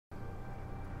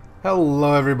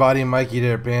Hello everybody, Mikey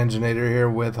the Panzernator here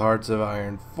with Hearts of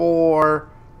Iron 4,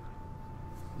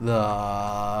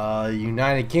 the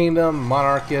United Kingdom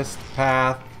Monarchist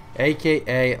path,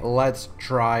 aka let's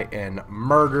try and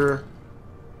murder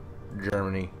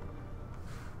Germany.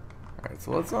 Alright, so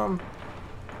let's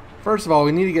first of all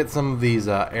we need to get some of these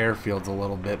airfields a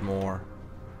little bit more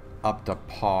up to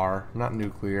par, not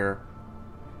nuclear.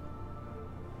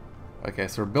 Okay,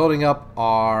 so we're building up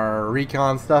our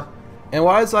recon stuff. And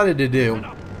what I decided to do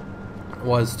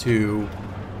was to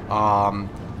kind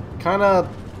of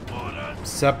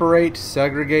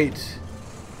segregate,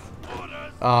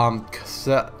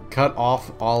 cut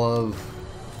off all of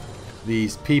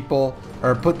these people,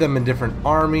 or put them in different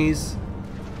armies.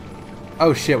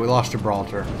 Oh shit, we lost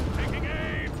Gibraltar.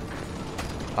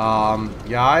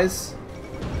 Guys,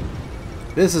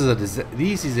 this is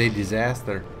a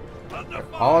disaster.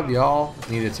 All of y'all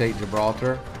need to take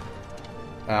Gibraltar.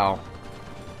 Ow.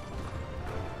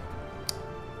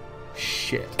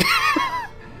 Shit.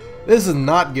 This is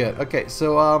not good. Okay,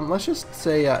 so let's just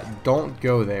say don't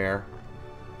go there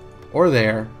or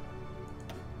there,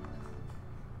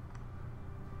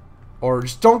 or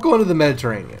just don't go into the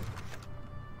Mediterranean.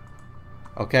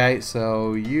 Okay,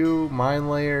 so you mine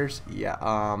layers,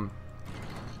 yeah,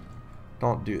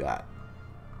 don't do that.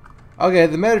 Okay,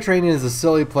 the Mediterranean is a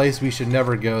silly place. We should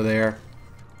never go there.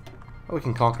 Oh, we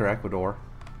can conquer Ecuador.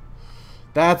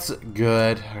 That's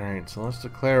good. Alright, so let's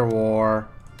declare war.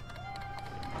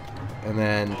 And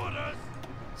then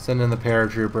send in the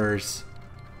paratroopers.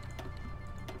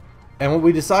 And what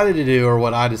we decided to do, or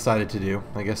what I decided to do,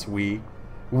 I guess we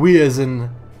as in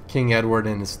King Edward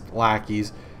and his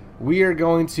lackeys, we are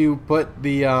going to put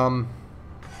the,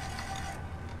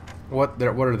 what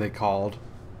are they called?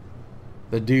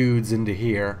 The dudes into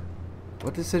here.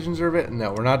 What decisions are of it?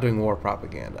 No, we're not doing war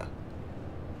propaganda.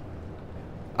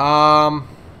 Got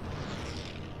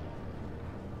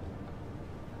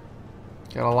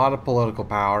a lot of political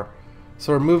power,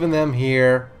 so we're moving them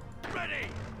here,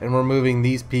 and we're moving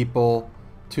these people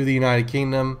to the United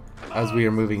Kingdom. As we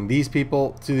are moving these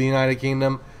people to the United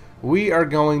Kingdom, we are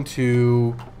going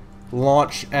to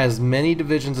launch as many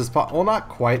divisions as possible. Well, not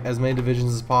quite as many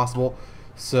divisions as possible.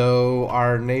 So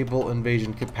our naval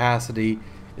invasion capacity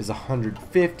is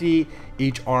 150.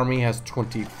 Each army has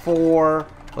 24.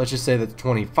 Let's just say that's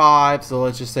 25, so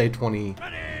let's just say 20,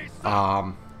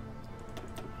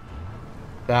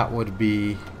 that would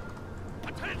be,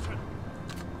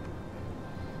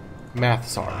 math,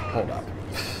 sorry, hold up.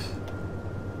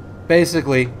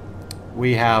 Basically,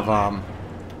 we have,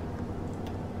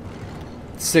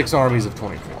 6 armies of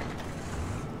 24,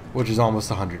 which is almost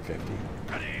 150.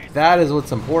 That is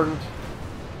what's important.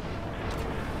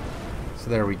 So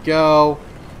there we go.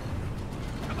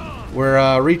 We're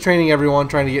retraining everyone,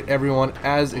 trying to get everyone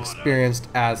as experienced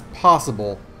as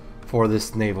possible for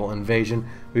this naval invasion.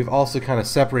 We've also kind of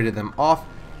separated them off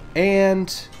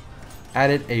and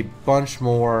added a bunch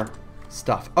more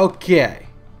stuff. Okay.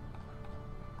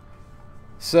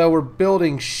 So we're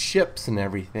building ships and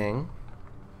everything,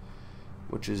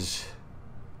 which is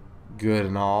good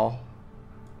and all.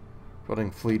 Building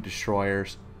fleet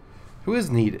destroyers. Who is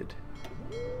needed?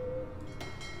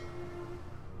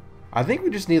 I think we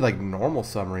just need like normal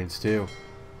submarines too.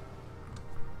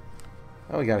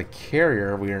 Oh, we got a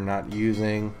carrier we are not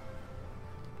using.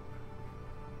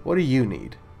 What do you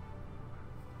need?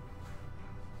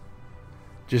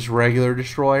 Just regular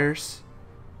destroyers?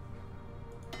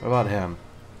 What about him?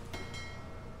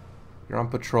 You're on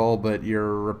patrol, but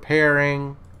you're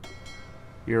repairing.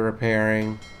 You're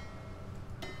repairing.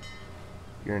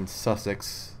 You're in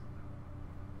Sussex.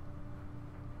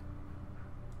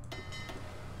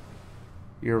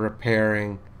 You're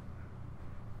repairing.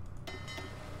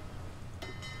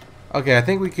 Okay, I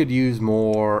think we could use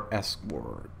more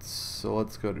escorts. So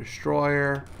let's go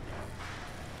destroyer.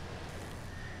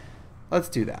 Let's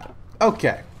do that.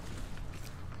 Okay.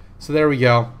 So there we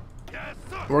go.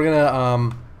 We're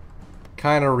gonna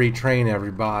kind of retrain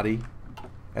everybody,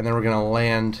 and then we're gonna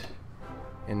land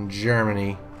in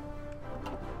Germany.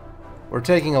 We're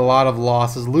taking a lot of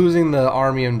losses. Losing the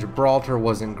army in Gibraltar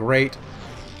wasn't great.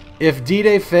 If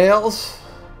D-Day fails,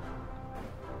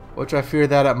 which I fear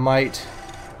that it might,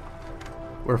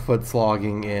 we're foot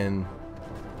slogging in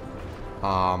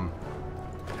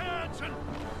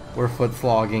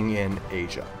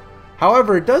Asia.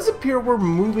 However, it does appear we're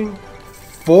moving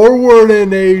forward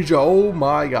in Asia. Oh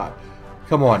my god.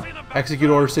 Come on.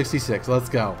 Execute Order 66. Let's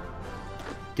go.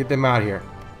 Get them out here.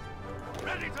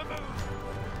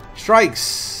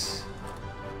 Strikes.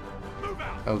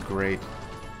 Oh great.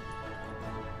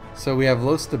 So we have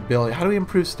low stability. How do we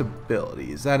improve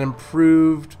stability? Is that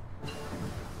improved?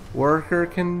 Worker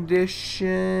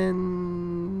conditions.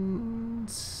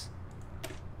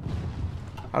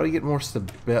 How do we get more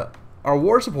stability? Our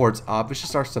war support's up. It's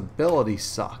just our stability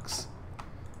sucks.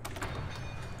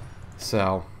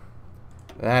 So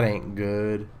that ain't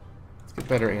good. Let's get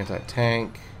better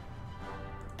anti-tank.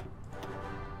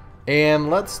 And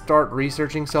let's start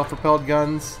researching self-propelled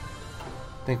guns.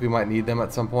 I think we might need them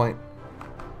at some point.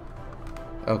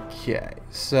 Okay,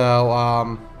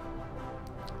 so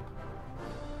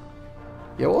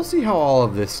yeah, we'll see how all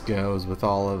of this goes with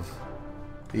all of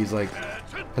these like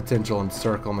potential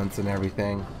encirclements and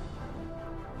everything.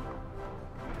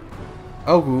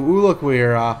 Oh, ooh, look,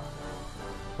 we're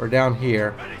down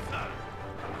here.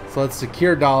 So let's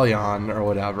secure Dalian or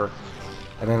whatever,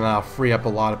 and then I'll free up a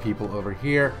lot of people over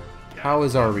here. How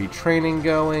is our retraining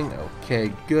going?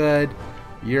 Okay, good.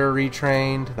 You're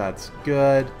retrained. That's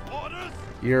good.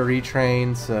 You're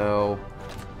retrained, so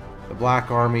the Black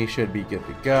Army should be good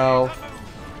to go.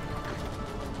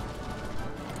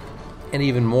 And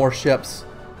even more ships.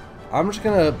 I'm just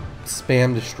gonna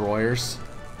spam destroyers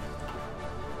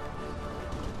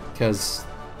because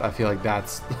I feel like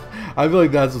that's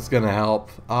what's gonna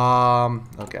help.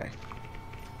 Okay.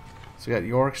 So we got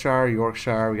Yorkshire.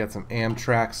 We got some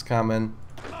Amtraks coming.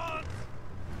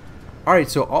 All right,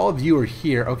 so all of you are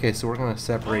here. Okay, so we're gonna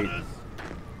separate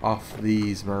off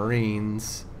these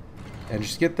Marines and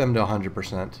just get them to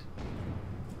 100%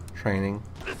 training.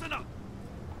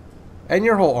 And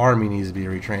your whole army needs to be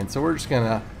retrained, so we're just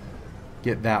gonna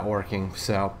get that working.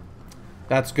 So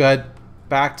that's good.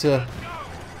 Back to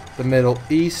the Middle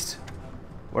East,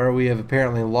 where we have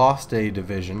apparently lost a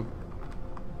division.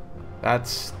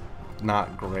 That's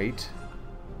not great.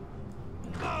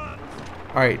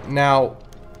 Alright, now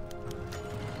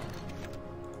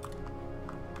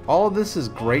all of this is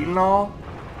great and all,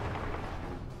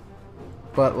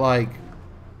 but like,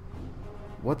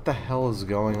 what the hell is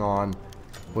going on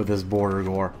with this border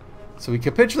gore? So we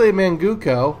capitulate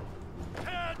Manguko,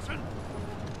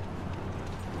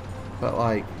 but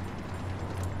like,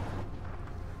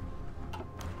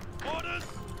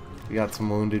 we got some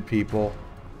wounded people.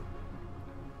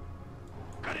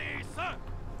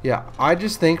 Yeah, I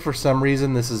just think for some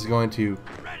reason this is going to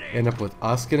end up with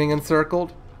us getting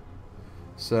encircled.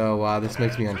 So this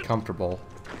makes me uncomfortable.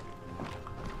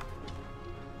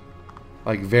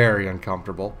 Like, very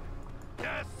uncomfortable.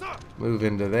 Move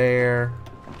into there.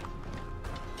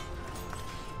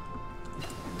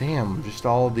 Damn, just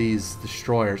all of these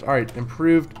destroyers. Alright,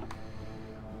 improved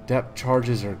depth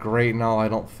charges are great and all. I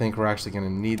don't think we're actually going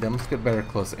to need them. Let's get better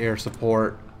close air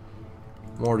support.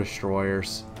 More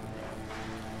destroyers.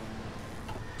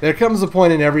 There comes a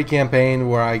point in every campaign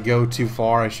where I go too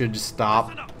far. I should just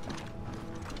stop.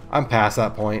 I'm past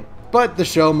that point. But the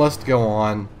show must go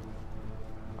on.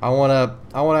 I wanna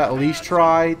at least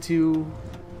try to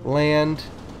land.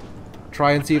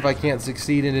 Try and see if I can't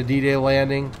succeed in a D-Day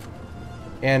landing.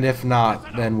 And if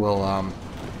not, then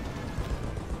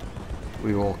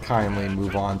we will kindly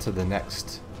move on to the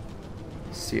next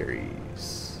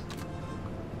series.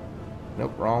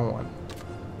 Nope, wrong one.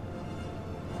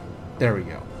 There we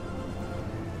go.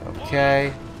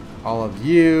 Okay, all of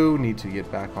you need to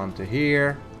get back onto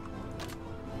here.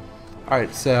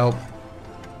 Alright, so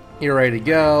you're ready to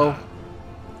go.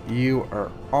 You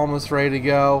are almost ready to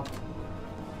go.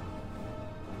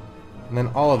 And then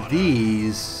all of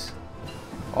these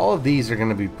are going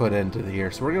to be put into here.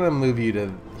 So we're going to move you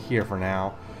to here for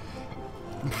now.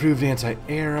 Improved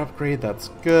anti-air upgrade, that's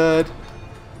good.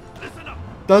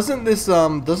 Doesn't this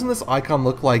icon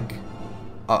look like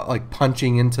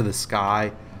punching into the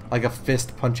sky? Like a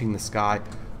fist punching the sky.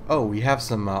 Oh, we have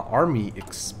some army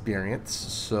experience,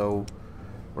 so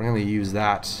we're going to use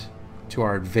that to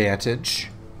our advantage.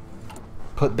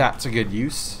 Put that to good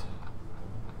use.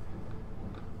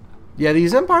 Yeah,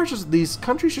 these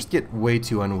countries just get way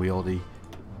too unwieldy.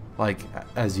 Like,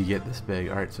 as you get this big.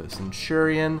 Alright, so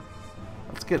Centurion.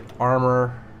 Let's get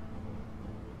armor.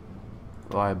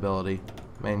 Reliability.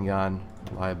 Main gun.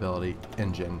 Reliability.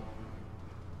 Engine.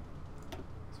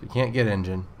 So we can't get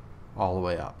engine all the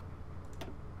way up.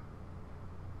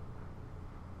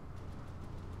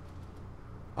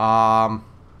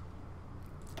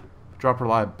 Drop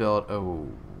reliability. Oh.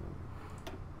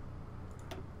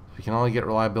 We can only get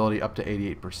reliability up to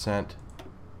 88%.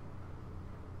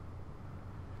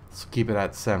 Let's keep it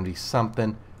at 70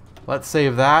 something. Let's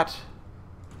save that.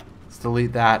 Let's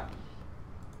delete that.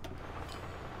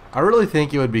 I really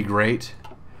think it would be great,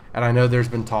 and I know there's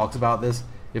been talks about this,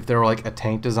 if there were like a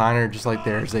tank designer just like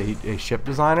there's a ship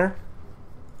designer.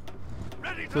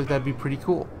 I feel like that'd be pretty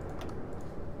cool.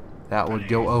 That would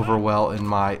go over well in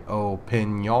my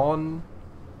opinion.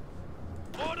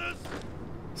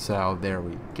 So there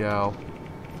we go.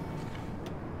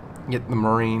 Get the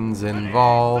Marines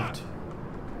involved.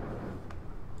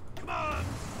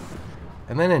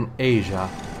 And then in Asia,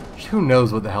 who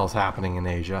knows what the hell's happening in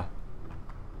Asia?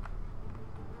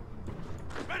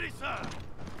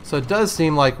 So it does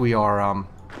seem like we are, Alright,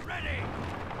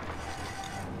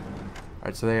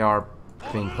 so they are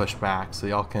being pushed back, so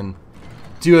y'all can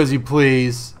do as you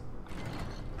please.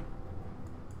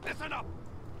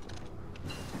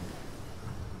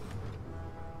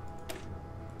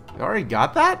 You already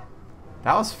got that?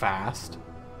 That was fast.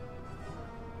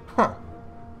 Huh.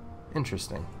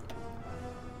 Interesting.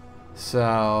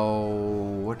 So,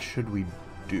 what should we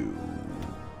do?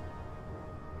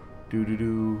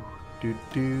 Do-do-do.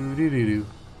 Do-do-do-do-do.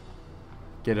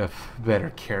 Get a better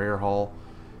carrier hull.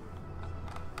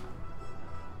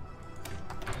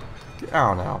 I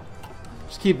don't know.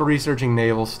 Just keep researching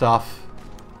naval stuff.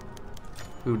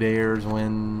 Who dares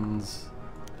wins.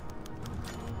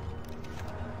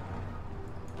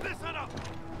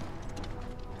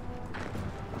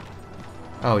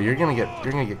 Oh, you're gonna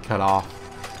get cut off.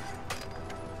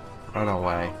 Run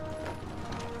away.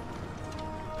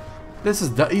 This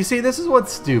is you see, this is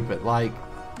what's stupid. Like,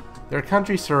 their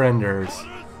country surrenders,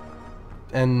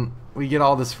 and we get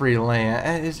all this free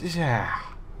land. Yeah.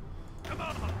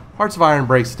 Hearts of Iron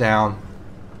breaks down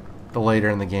the later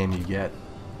in the game you get.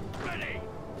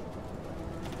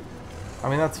 I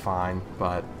mean, that's fine,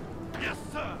 but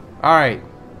alright,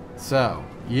 so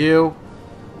you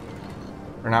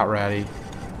are not ready.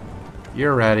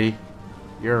 You're ready.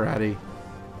 You're ready.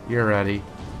 You're ready.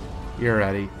 You're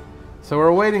ready. So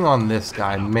we're waiting on this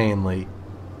guy mainly.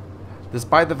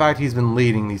 Despite the fact he's been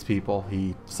leading these people,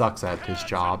 he sucks at his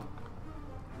job.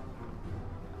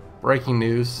 Breaking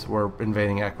news, we're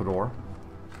invading Ecuador.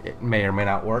 It may or may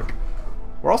not work.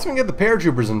 We're also going to get the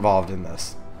paratroopers involved in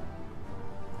this.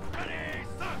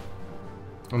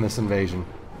 In this invasion.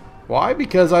 Why?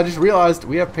 Because I just realized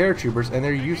we have paratroopers and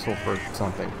they're useful for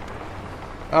something.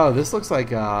 Oh, this looks like,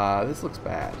 this looks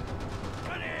bad.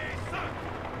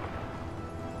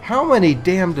 How many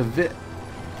damn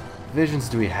divisions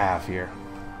do we have here?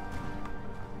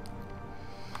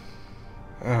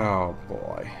 Oh,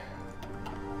 boy.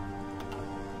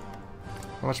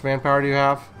 How much manpower do you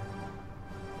have?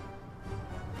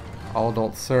 All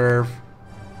adults serve.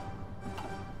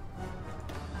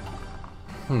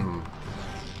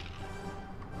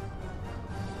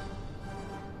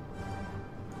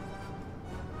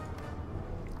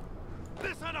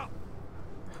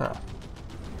 Huh.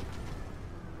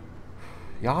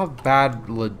 Y'all have bad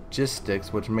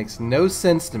logistics, which makes no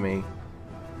sense to me.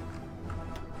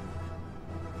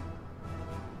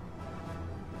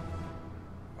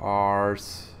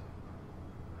 Ours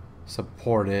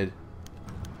supported.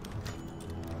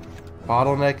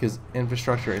 Bottleneck is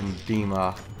infrastructure in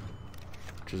Dima,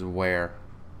 which is where?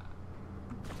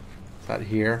 Is that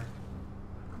here?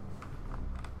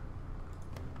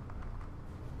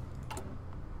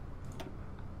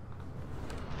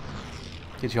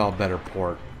 Get y'all a better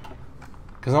port.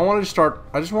 Because I want to start,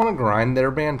 I just want to grind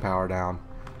their manpower down.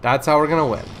 That's how we're going to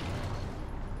win.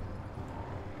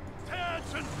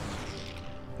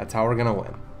 That's how we're going to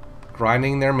win.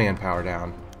 Grinding their manpower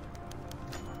down.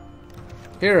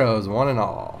 Heroes, one and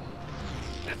all.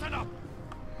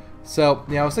 So,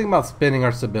 yeah, I was thinking about spinning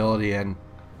our stability, and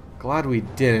glad we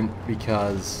didn't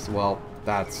because, well,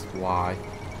 that's why.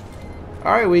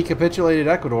 Alright, we capitulated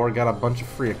Ecuador, got a bunch of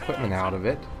free equipment out of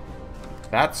it.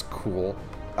 That's cool.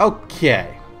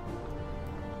 Okay.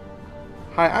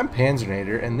 Hi, I'm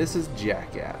Panzernator, and this is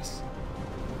Jackass.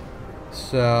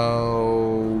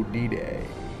 So, D-Day.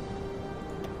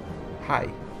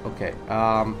 Hi. Okay,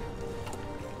 I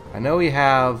know we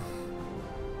have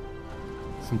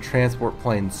some transport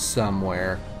planes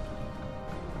somewhere.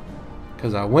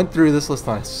 Because I went through this list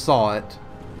and I saw it.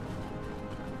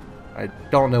 I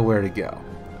don't know where to go.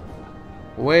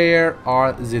 Where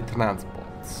are the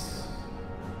transports?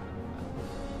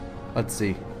 Let's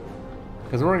see.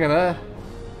 Because we're gonna...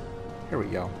 Here we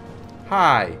go.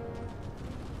 Hi.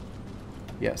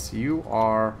 Yes, you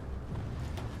are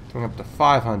going up to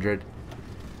 500.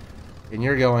 And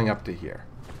you're going up to here.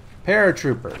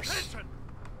 Paratroopers.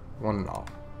 One and all.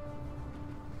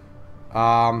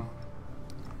 I'm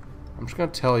just going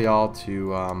to tell y'all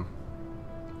to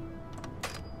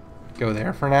go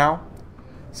there for now.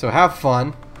 So have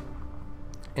fun.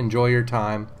 Enjoy your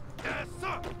time.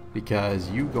 Because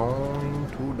you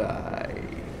going to die.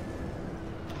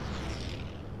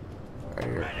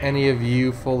 Are any of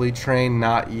you fully trained?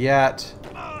 Not yet.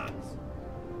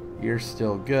 You're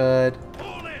still good.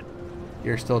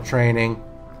 You're still training.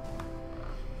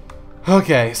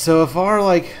 Okay, so if our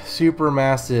like super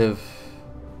massive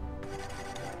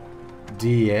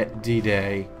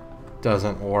D-Day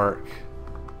doesn't work,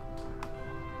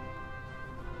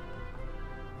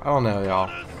 I don't know,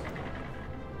 y'all.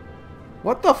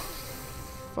 What the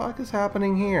fuck is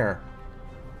happening here?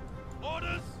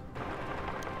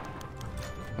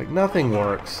 Like, nothing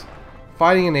works.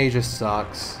 Fighting in Asia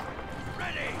sucks.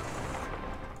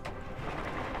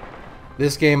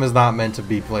 This game is not meant to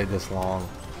be played this long.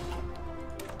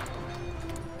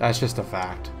 That's just a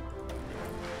fact.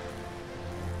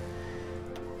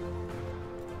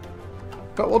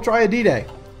 But we'll try a D-Day.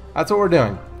 That's what we're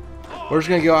doing. We're just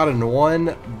going to go out in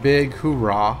one big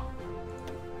hoorah.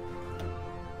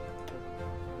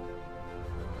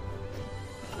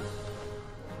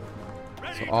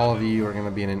 So all of you are going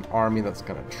to be in an army that's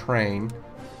going to train.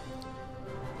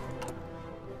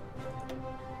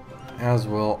 As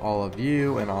will all of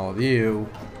you, and all of you.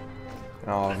 And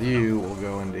all of you will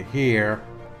go into here.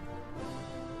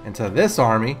 Into this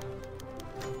army.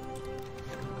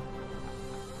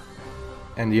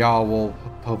 And y'all will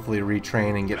hopefully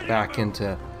retrain and get back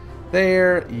into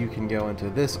there. You can go into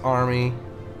this army.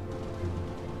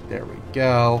 There we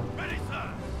go.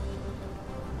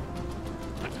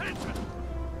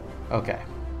 Okay.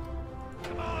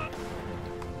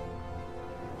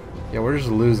 Yeah, we're just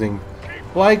losing.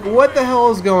 Like, what the hell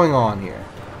is going on here?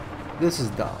 This is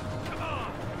dumb.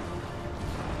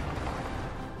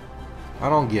 I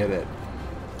don't get it.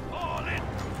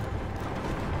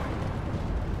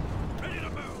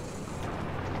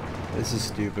 This is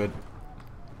stupid.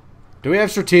 Do we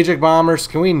have strategic bombers?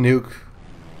 Can we nuke?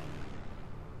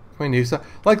 Can we nuke stuff?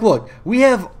 Like, look, we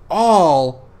have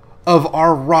all of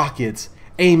our rockets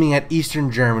aiming at Eastern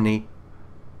Germany,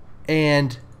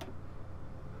 and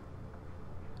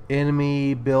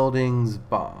enemy buildings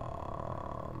bombed.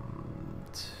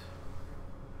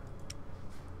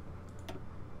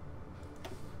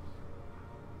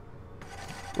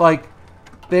 Like,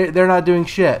 they're not doing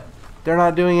shit. They're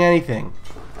not doing anything.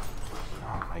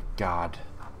 Oh my god.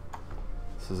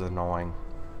 This is annoying.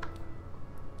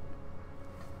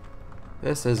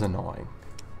 This is annoying.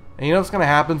 And you know what's gonna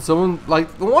happen? Someone, like,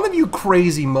 one of you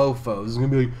crazy mofos is gonna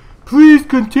be like, please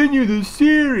continue the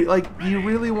series. Like, you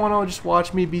really want to just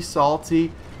watch me be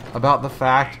salty about the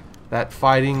fact that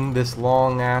fighting this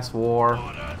long ass war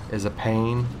is a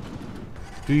pain?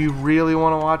 Do you really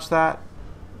want to watch that?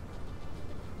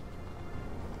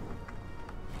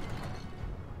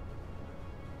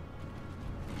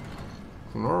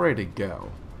 We're ready to go.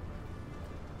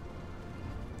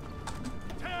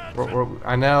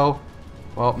 I know.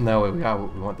 Well, no, we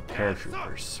want the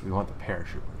paratroopers. We want the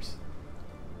paratroopers.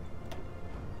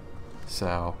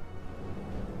 So,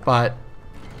 but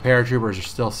paratroopers are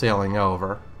still sailing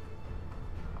over.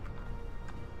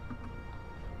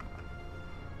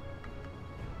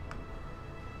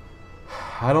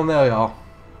 I don't know, y'all.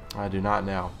 I do not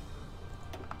know.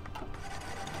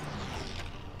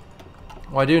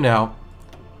 What I do know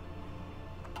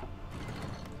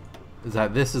is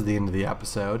that this is the end of the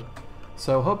episode.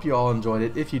 So, hope you all enjoyed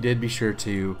it. If you did, be sure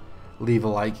to leave a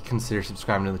like, consider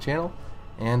subscribing to the channel,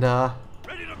 and yeah,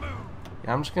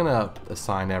 I'm just gonna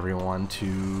assign everyone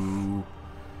to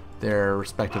their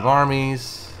respective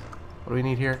armies. What do we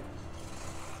need here?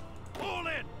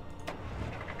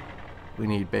 We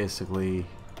need basically.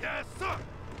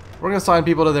 We're gonna assign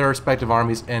people to their respective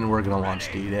armies, and we're gonna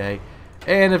launch D-Day.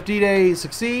 And if D-Day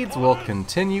succeeds, we'll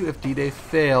continue. If D-Day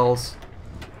fails,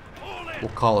 we'll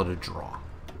call it a draw.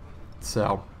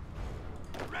 So,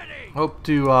 hope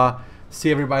to see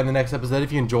everybody in the next episode.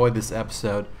 If you enjoyed this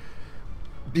episode,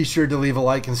 be sure to leave a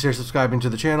like, consider subscribing to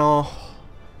the channel,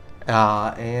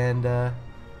 and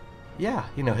yeah,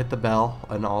 you know, hit the bell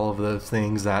and all of those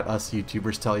things that us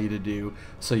YouTubers tell you to do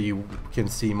so you can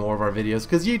see more of our videos,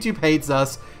 because YouTube hates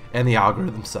us and the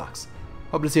algorithm sucks.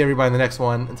 Hope to see everybody in the next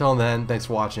one. Until then, thanks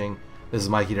for watching. This is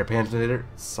Mikey, their Panzernator,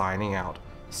 signing out.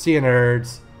 See you,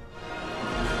 nerds.